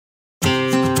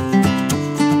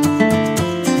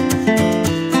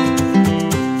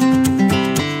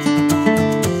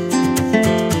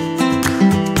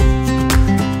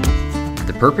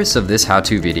purpose of this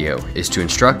how-to video is to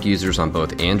instruct users on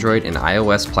both Android and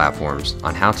iOS platforms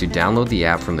on how to download the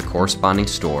app from the corresponding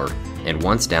store, and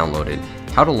once downloaded,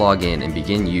 how to log in and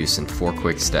begin use in 4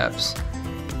 quick steps.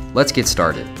 Let's get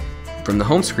started. From the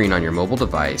home screen on your mobile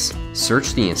device,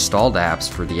 search the installed apps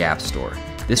for the App Store.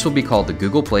 This will be called the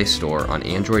Google Play Store on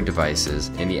Android devices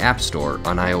and the App Store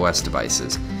on iOS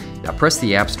devices. Now press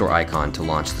the App Store icon to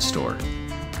launch the store.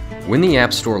 When the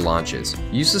App Store launches,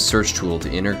 use the search tool to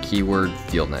enter keyword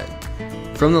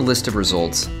FieldNET. From the list of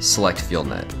results, select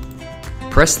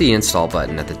FieldNET. Press the Install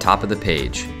button at the top of the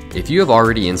page. If you have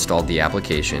already installed the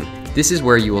application, this is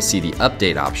where you will see the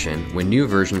Update option when new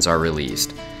versions are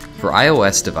released. For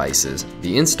iOS devices,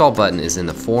 the Install button is in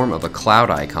the form of a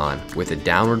cloud icon with a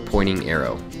downward pointing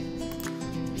arrow.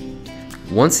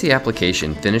 Once the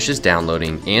application finishes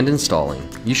downloading and installing,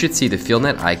 you should see the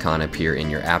FieldNET icon appear in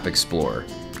your App Explorer.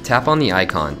 Tap on the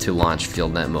icon to launch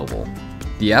FieldNET Mobile.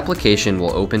 The application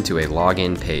will open to a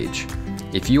login page.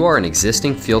 If you are an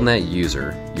existing FieldNET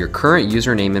user, your current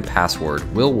username and password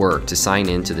will work to sign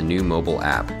in to the new mobile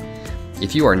app.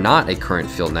 If you are not a current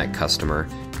FieldNET customer,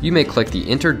 you may click the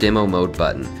Enter Demo Mode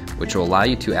button, which will allow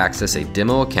you to access a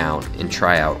demo account and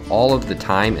try out all of the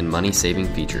time and money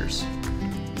saving features.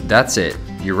 That's it,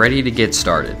 you're ready to get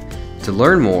started. To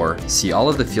learn more, see all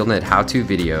of the FieldNET how-to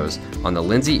videos on the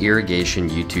Lindsay Irrigation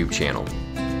YouTube channel.